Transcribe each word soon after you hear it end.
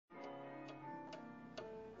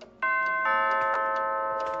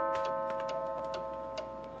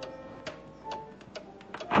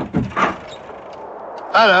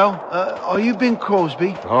Hello. Are you Bing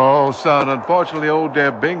Crosby? Oh, son, unfortunately, old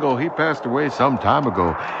Dad Bingo, he passed away some time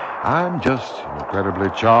ago. I'm just an incredibly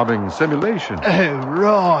charming simulation. Oh,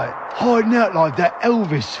 right. Hiding out like that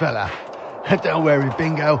Elvis fella. Don't worry,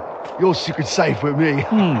 Bingo. Your secret's safe with me.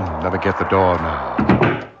 Let me get the door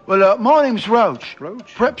now. Well, my name's Roach.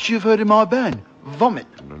 Roach? Perhaps you've heard of my band, Vomit.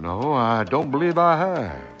 No, I don't believe I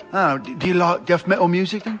have. Oh, do you like death metal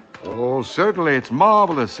music, then? Oh, certainly, it's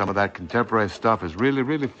marvelous. Some of that contemporary stuff is really,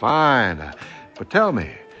 really fine. But tell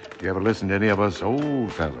me, do you ever listen to any of us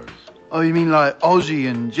old fellas? Oh, you mean like Ozzy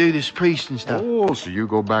and Judas Priest and stuff? Oh, so you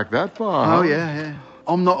go back that far, Oh, huh? yeah.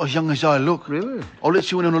 I'm not as young as I look. Really? I'll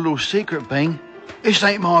let you in on a little secret, Bing. This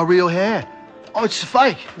ain't my real hair. Oh, it's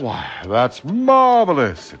fake. Why, that's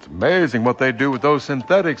marvelous. It's amazing what they do with those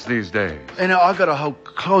synthetics these days. And I got a whole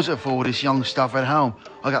closet full of this young stuff at home.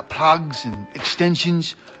 I got plugs and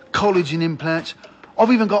extensions, collagen implants.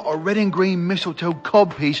 I've even got a red and green mistletoe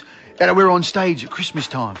cob piece that I wear on stage at Christmas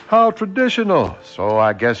time. How traditional. So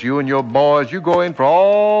I guess you and your boys, you go in for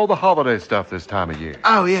all the holiday stuff this time of year.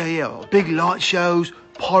 Oh, yeah. Big light shows,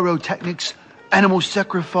 pyrotechnics, animal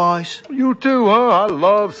sacrifice. You too, huh? I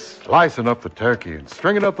love slicing up the turkey and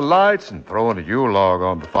stringing up the lights and throwing a Yule log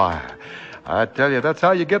on the fire. I tell you, that's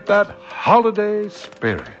how you get that holiday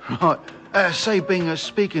spirit. Right. Say, Bing,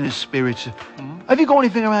 speaking of spirits, have you got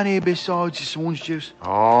anything around here besides this orange juice?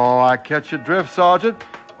 Oh, I catch your drift, Sergeant.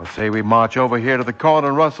 Let's say we march over here to the corner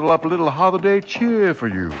and rustle up a little holiday cheer for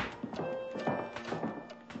you.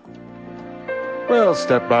 Well,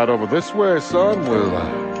 step right over this way, son. We'll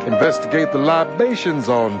investigate the libations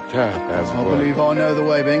on tap, as it I were. believe I know the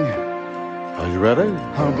way, Bing. Are you ready?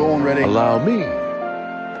 I'm born ready. Allow me.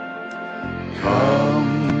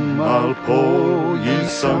 Come, I'll pour ye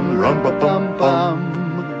some rum-ba-bum-bum.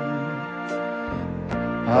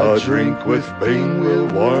 A drink with Bing will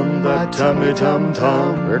warm that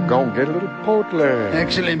tummy-tum-tum. We're gonna get a little portly.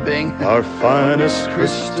 Excellent, Bing. Our finest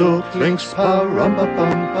crystal clinks, pa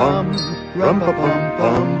rum-ba-bum-bum,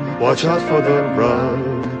 rum-ba-bum-bum. Watch out for the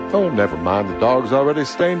rub. Oh, never mind. The dog's already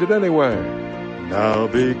stained it anyway. Now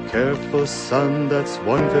be careful, son, that's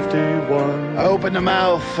 151. Open the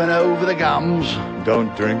mouth and over the gums.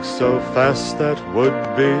 Don't drink so fast, that would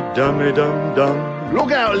be dummy-dum-dum.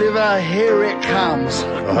 Look out, liver, here it comes.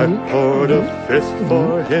 I poured a fifth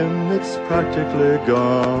for him, it's practically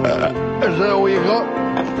gone. Is that all you got?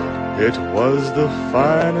 It was the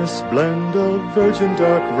finest blend of virgin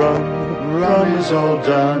dark rum. Rum is all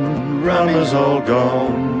done, rum is all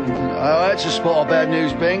gone. Oh, that's a spot of bad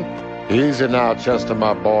news, Bing. Easy now, Chester,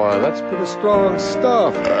 my boy. That's pretty strong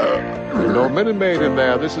stuff. There's no Minute Maid in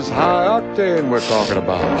there. This is high octane we're talking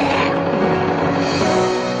about.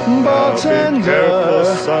 Bartender, be careful,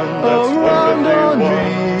 son, that's around on 151. me.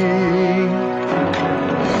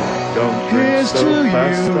 Don't drink Here's so to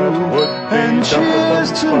fast, you, that would be and cheers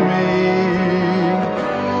to dum-dum-dum-dum. me.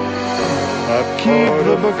 I Keep poured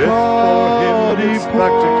the a fifth for him, Bacardi it's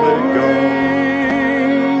practically gone.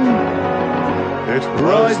 It was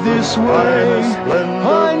Right the this way, finest blend I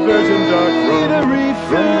of virgin dark need rum. a Rum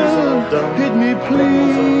is all refill. done, Hit me, rum is all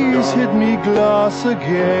please, gone. hit me glass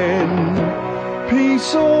again.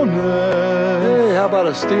 Peace on earth, Hey, how about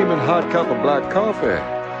a steaming hot cup of black coffee?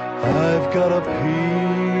 I've got a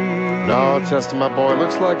pee. No, Chester, my boy,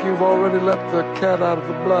 looks like you've already let the cat out of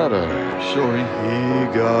the bladder. Sorry. He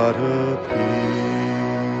got a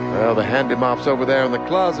pee. Well, the handy mop's over there in the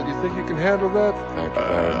closet. You think you can handle that? Thank you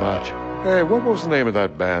very much. Hey, what was the name of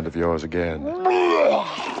that band of yours again?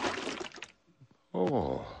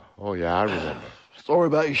 Oh, yeah, I remember. Sorry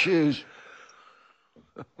about your shoes.